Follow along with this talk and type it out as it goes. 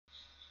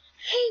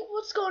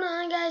What's going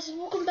on, guys?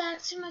 Welcome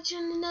back to my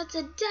channel. Now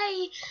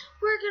today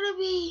we're gonna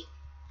be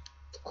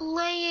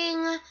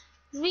playing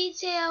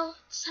Retail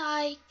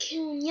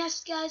Tycoon.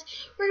 Yes, guys,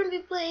 we're gonna be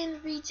playing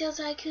Retail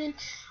Tycoon.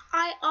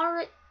 I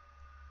already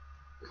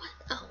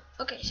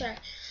okay, sorry.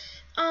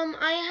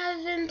 I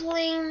have been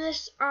playing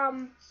this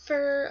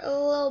for a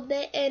little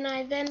bit, and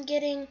I've been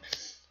getting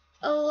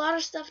a lot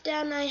of stuff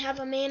down. I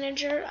have a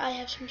manager, I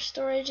have some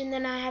storage, and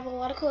then I have a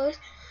lot of clothes.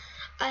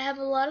 I have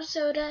a lot of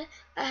soda,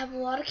 I have a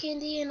lot of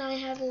candy, and I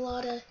have a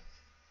lot of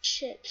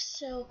chips.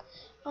 So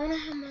I wonder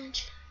how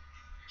much.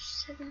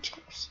 7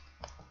 chips.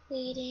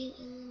 Waiting,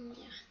 and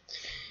yeah.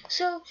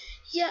 So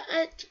yeah,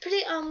 it's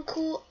pretty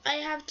cool. I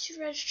have 2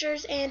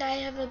 registers and I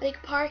have a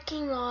big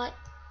parking lot.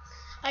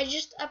 I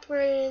just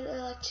upgraded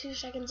like 2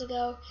 seconds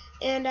ago,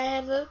 and I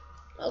have a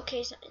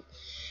OK sign.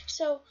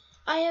 So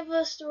I have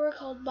a store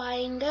called Buy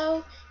and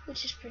Go,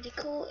 which is pretty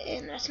cool,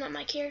 and that's not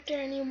my character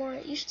anymore.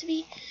 It used to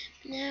be,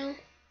 but now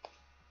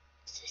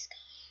it's this guy.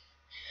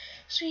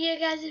 So yeah,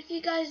 guys, if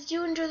you guys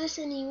do enjoy this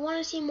and you want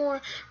to see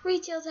more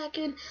Retail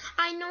Tycoon,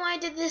 I know I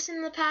did this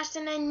in the past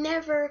and I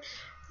never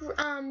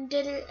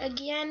did it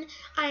again.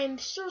 I am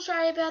so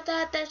sorry about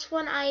that. That's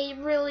when I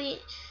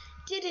really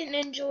didn't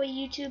enjoy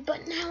YouTube,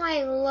 but now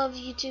I love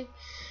YouTube.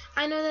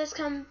 I know that's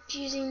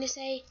confusing to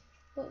say.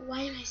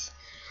 Why am I?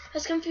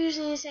 That's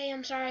confusing to say.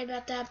 I'm sorry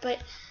about that,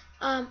 but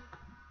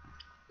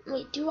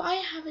wait, do I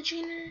have a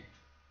janitor?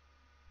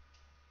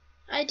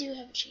 I do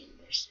have a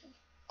janitor, so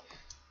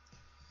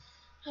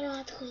I don't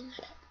have to clean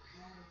that up.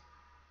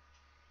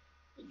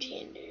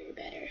 Janitor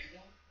better.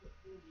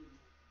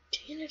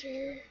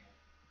 Janitor.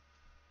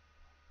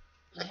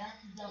 Okay.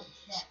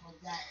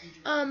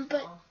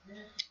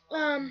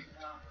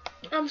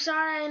 I'm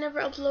sorry I never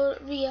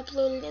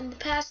re-uploaded in the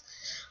past.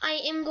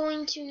 I am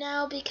going to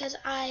now because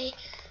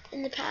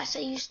in the past I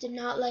used to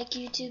not like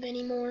YouTube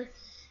anymore.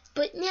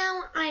 But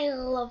now I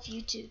love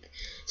YouTube.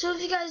 So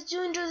if you guys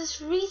do enjoy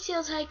this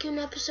Retail Tycoon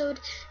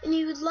episode and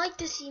you would like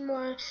to see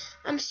more,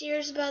 I'm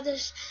serious about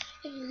this.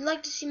 If you'd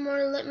like to see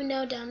more, let me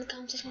know down in the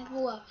comment section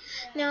below.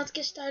 Now let's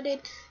get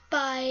started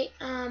by,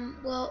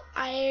 well,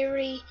 I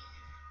already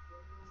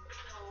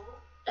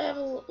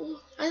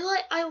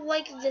I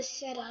like this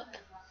setup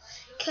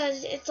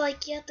because it's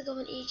like you have to go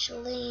in each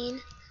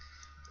lane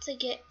to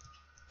get.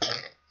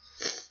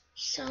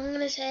 So I'm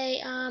gonna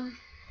say,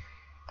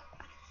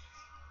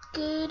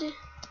 good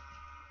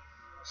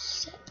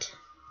set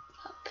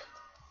up.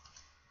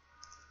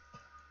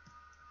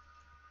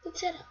 Good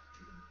setup.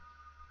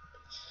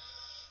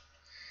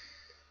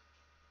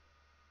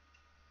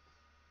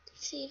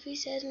 Let's see if he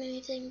says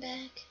anything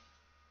back.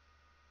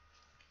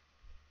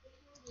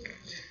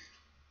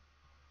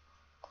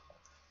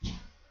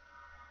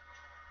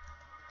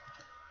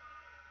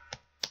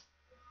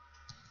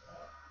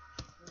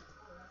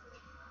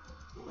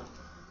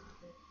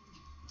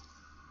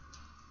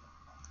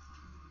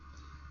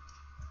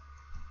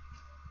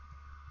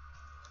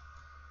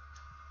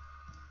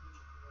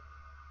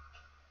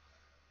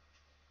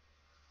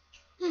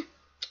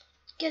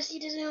 Guess he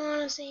doesn't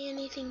want to say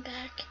anything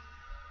back.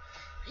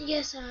 I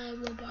guess I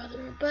won't bother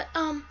him. But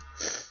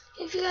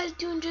if you guys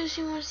do enjoy this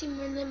and you want to see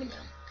more, let me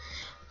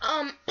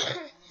know.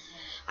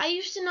 I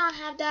used to not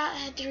have that. I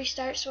had to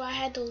restart, so I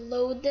had to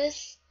load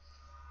this.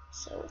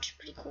 So it's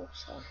pretty cool.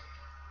 So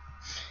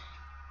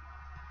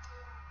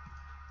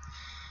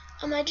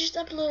I just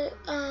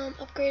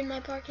upgraded my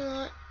parking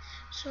lot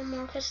so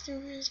more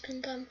customers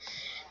can come.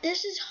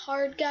 This is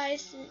hard,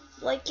 guys.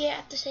 Like, you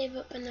have to save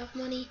up enough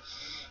money,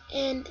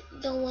 and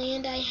the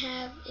land I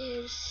have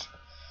is,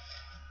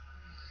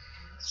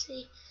 let's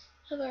see,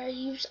 I've already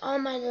used all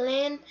my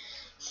land,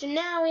 so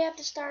now we have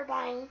to start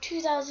buying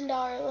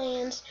 $2,000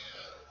 lands,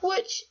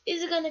 which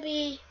is going to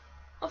be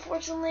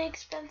unfortunately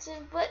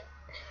expensive, but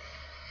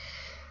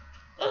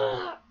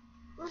I'm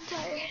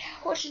tired.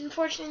 Which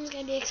unfortunately is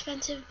going to be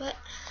expensive, but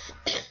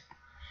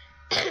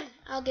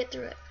I'll get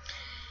through it.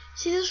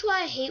 See, this is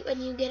why I hate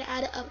when you get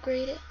out of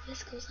upgrade it.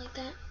 This goes like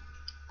that.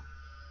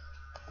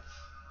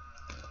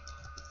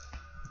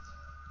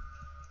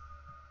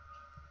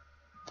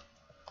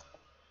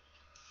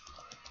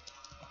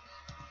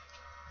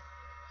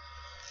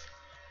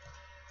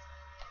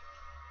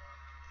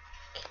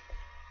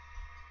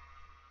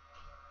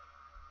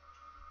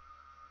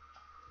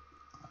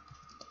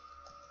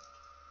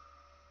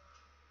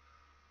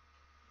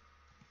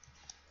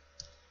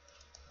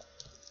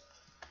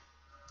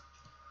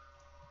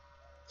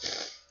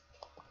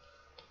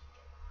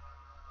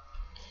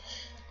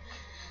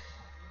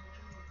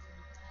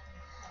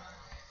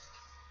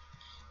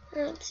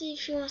 Let's see if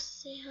she wants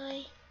to say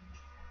hi.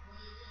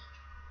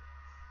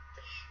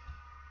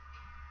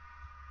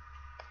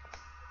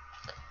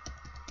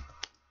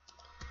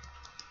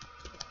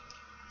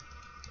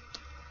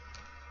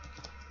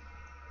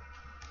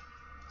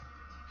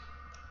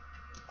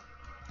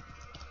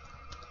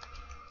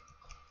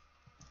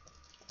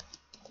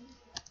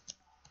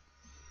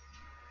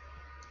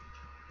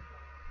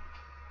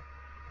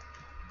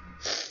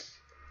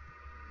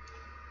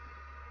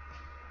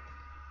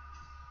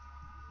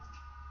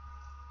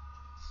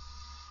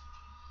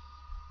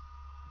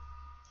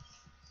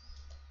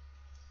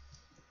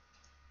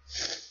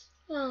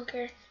 don't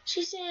care.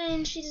 She's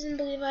saying she doesn't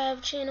believe I have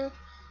a channel.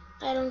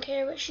 I don't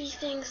care what she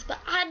thinks, but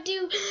I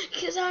do,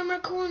 because I'm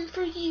recording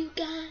for you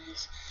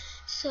guys.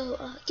 So,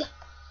 yeah.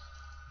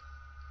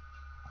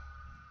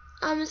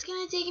 It's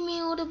gonna take me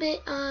a little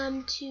bit,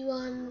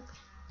 to,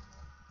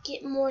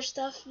 get more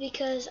stuff,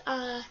 because,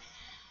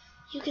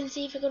 you can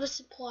see if I go to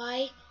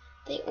supply,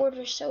 they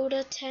order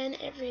soda 10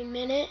 every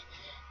minute,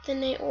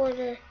 then they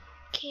order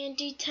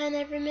candy 10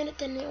 every minute,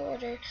 then they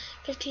order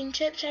 15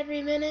 chips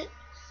every minute,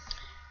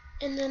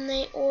 and then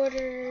they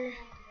order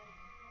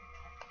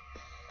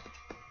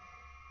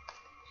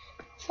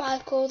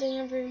 5 clothing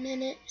every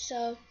minute.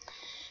 So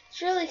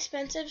it's really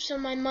expensive, so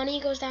my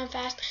money goes down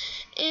fast,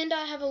 and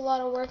I have a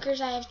lot of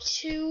workers. I have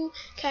 2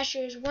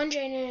 cashiers, 1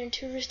 janitor, and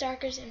 2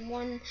 restockers, and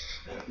 1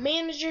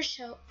 manager,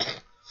 so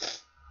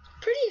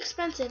pretty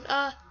expensive.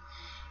 I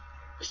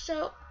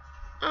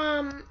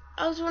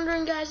was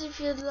wondering, guys, if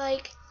you'd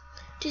like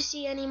to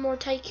see any more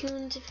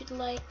tycoons, if you'd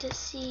like to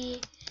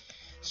see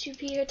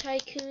Superior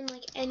Tycoon,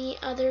 like any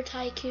other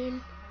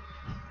tycoon.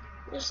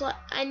 Just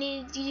I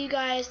need you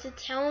guys to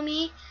tell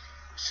me,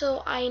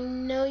 so I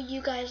know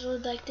you guys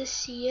would like to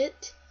see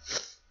it,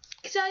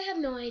 because I have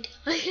no idea.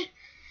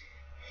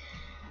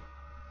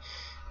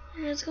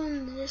 Let's go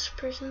into this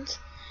person's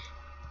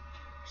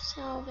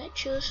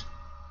Salvatru's.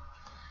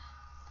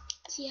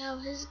 See how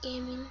his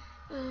gaming,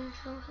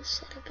 how his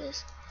setup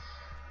is.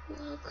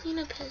 Well, clean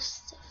up his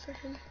stuff for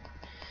him.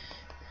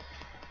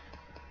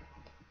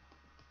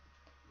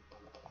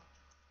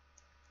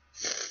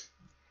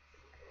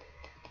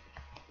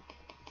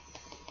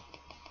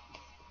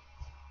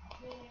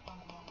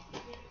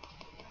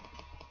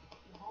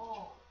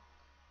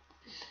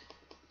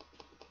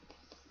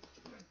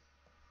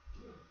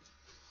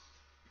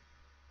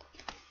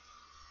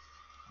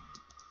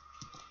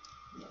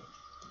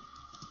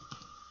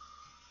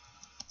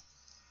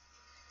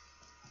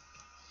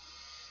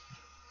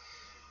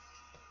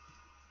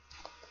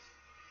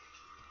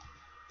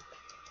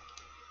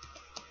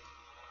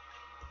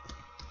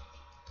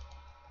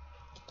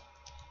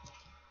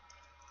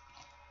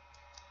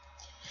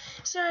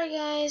 Sorry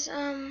guys,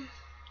 I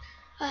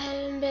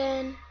haven't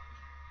been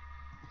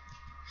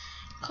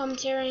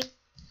commentating.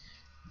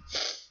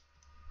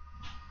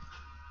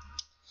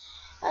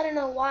 I don't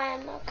know why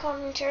I'm not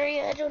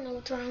commentating. I don't know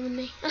what's wrong with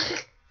me.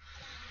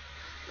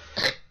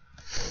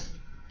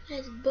 He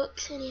has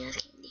books and he has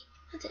candy.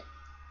 That's it.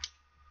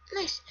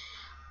 Nice.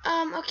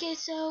 Okay,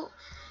 so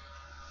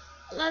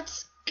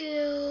let's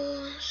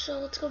go. So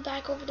let's go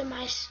back over to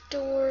my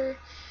store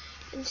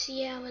and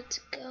see how it's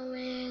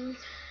going.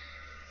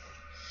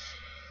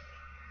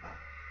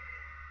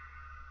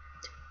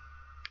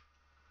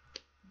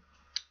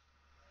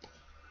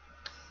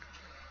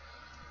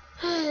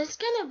 It's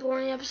kind of a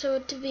boring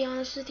episode, to be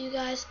honest with you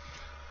guys.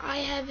 I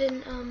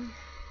haven't,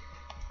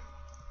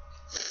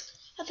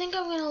 I think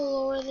I'm gonna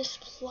lower the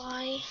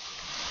supply.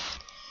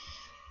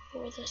 So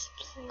let's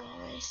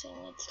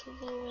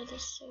lower the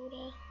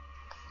soda.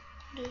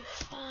 Do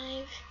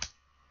 5.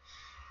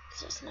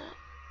 That's not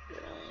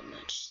really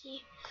much.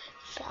 See,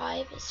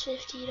 5 is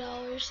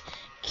 $50.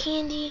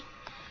 Candy,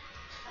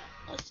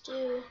 let's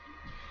do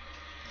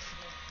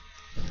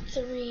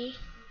 3.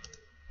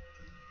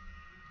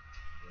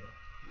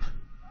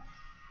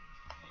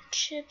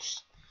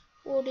 Chips,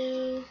 we'll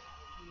do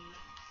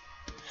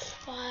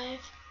 5.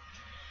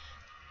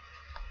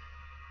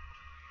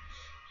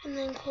 And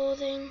then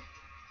clothing,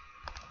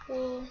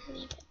 we'll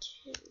leave at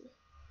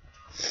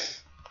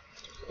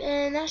 2.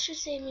 And that should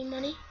save me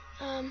money.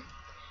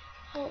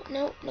 Oh,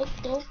 nope,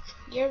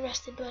 you're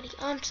arrested, buddy.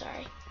 I'm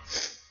sorry.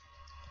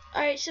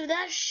 Alright, so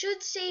that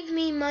should save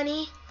me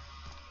money.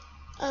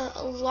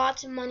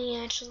 Lots of money,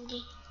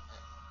 actually.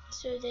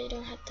 So they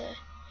don't have to.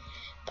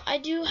 But I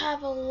do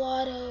have a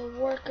lot of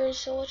workers,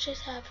 so let's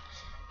just have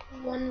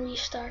 1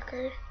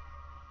 restocker.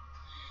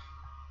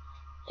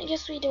 I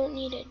guess we don't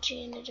need a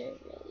janitor,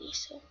 really,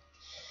 so.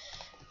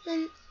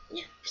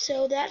 Yeah,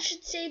 so that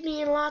should save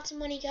me lots of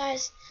money,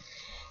 guys.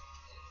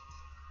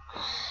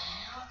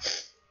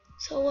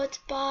 So let's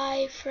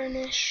buy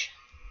furnish.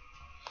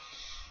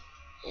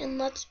 And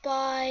let's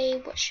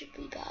buy, what should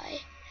we buy?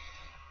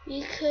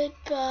 We could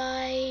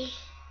buy,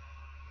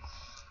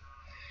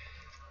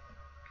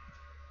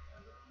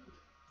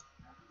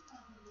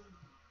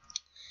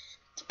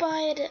 let's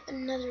buy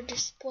another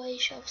display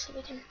shelf so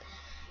we can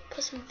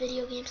put some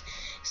video games.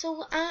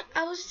 So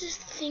I was just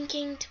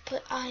thinking to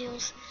put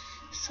aisles.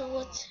 So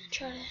let's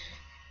try to.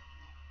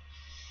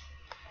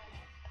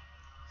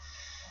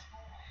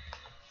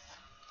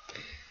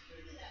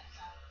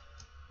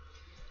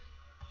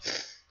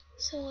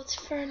 So let's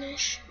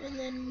furnish and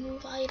then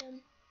move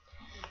item.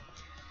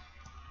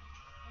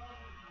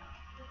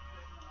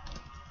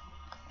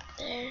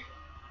 There.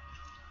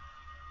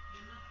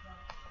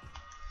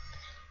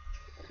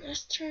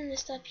 Let's turn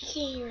this up. You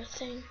can't hear a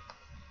thing.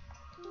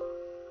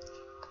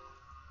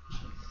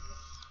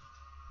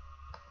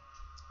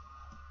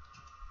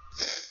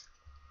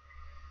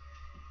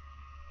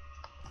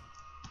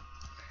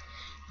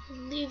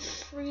 Leave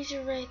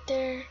freezer right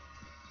there.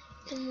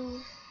 Then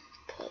we'll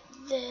put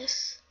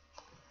this.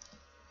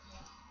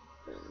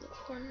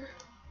 corner.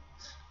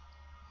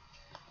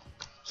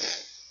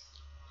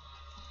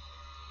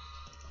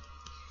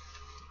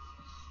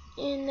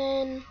 And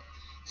then,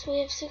 so we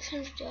have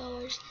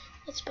 $600.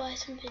 Let's buy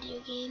some video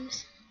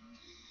games.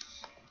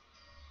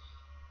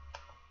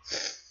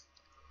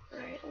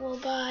 Alright, we'll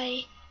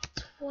buy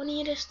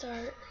 20 to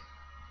start.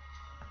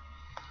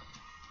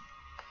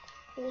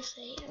 We'll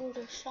say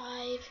order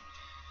 5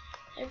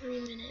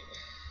 every minute.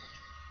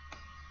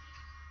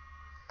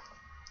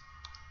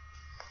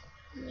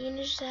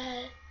 Manage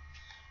that.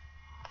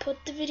 Put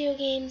the video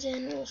games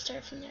in. We'll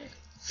start from there.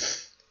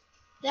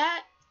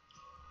 That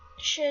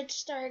should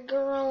start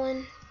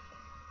growing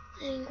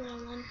and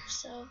growing.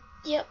 So,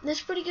 yep,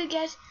 that's pretty good,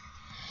 guys.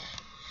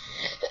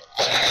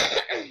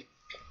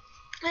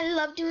 I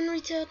love doing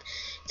Retail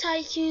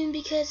Tycoon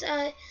because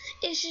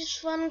it's just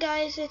fun,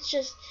 guys. It's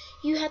just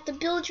you have to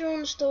build your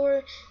own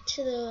store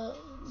to the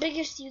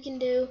biggest you can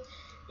do,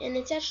 and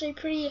it's actually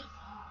pretty.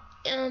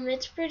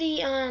 It's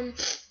pretty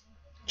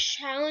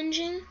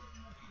challenging.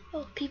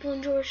 Oh, people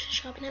enjoy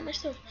shopping at my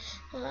store.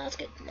 Well, that's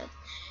good to know.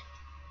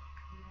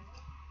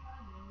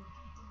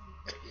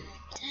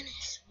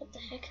 Dennis, what the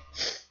heck?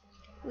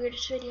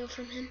 Weirdest video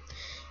from him.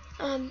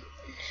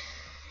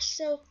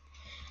 So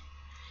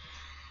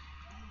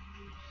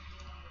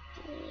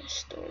the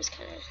store is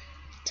kind of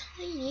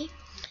tiny,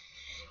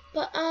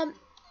 but I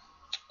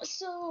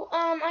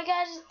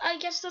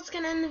guess that's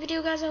gonna end the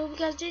video, guys. I hope you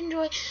guys did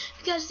enjoy. If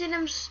you guys did,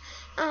 let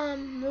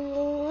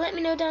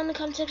me know down in the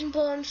comment section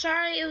below. I'm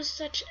sorry it was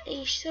such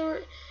a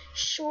short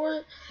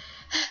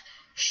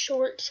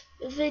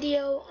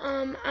video.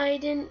 I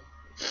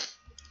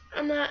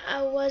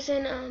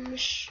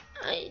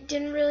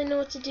didn't really know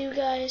what to do,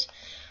 guys.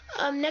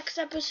 Next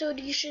episode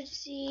you should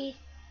see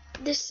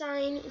this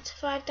sign. It's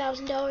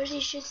 $5,000.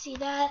 You should see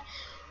that,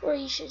 or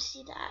you should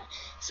see that.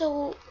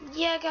 So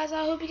yeah, guys,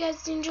 I hope you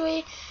guys did enjoy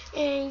it.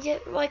 And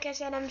like I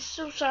said, I'm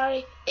so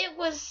sorry. It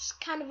was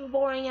kind of a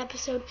boring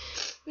episode.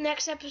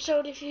 Next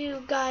episode, if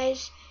you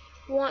guys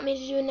want me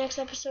to do a next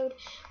episode,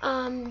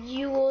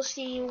 you will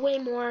see way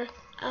more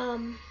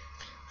from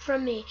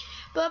me.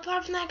 But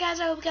apart from that, guys,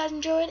 I hope you guys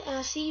enjoyed, and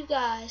I'll see you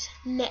guys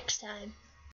next time.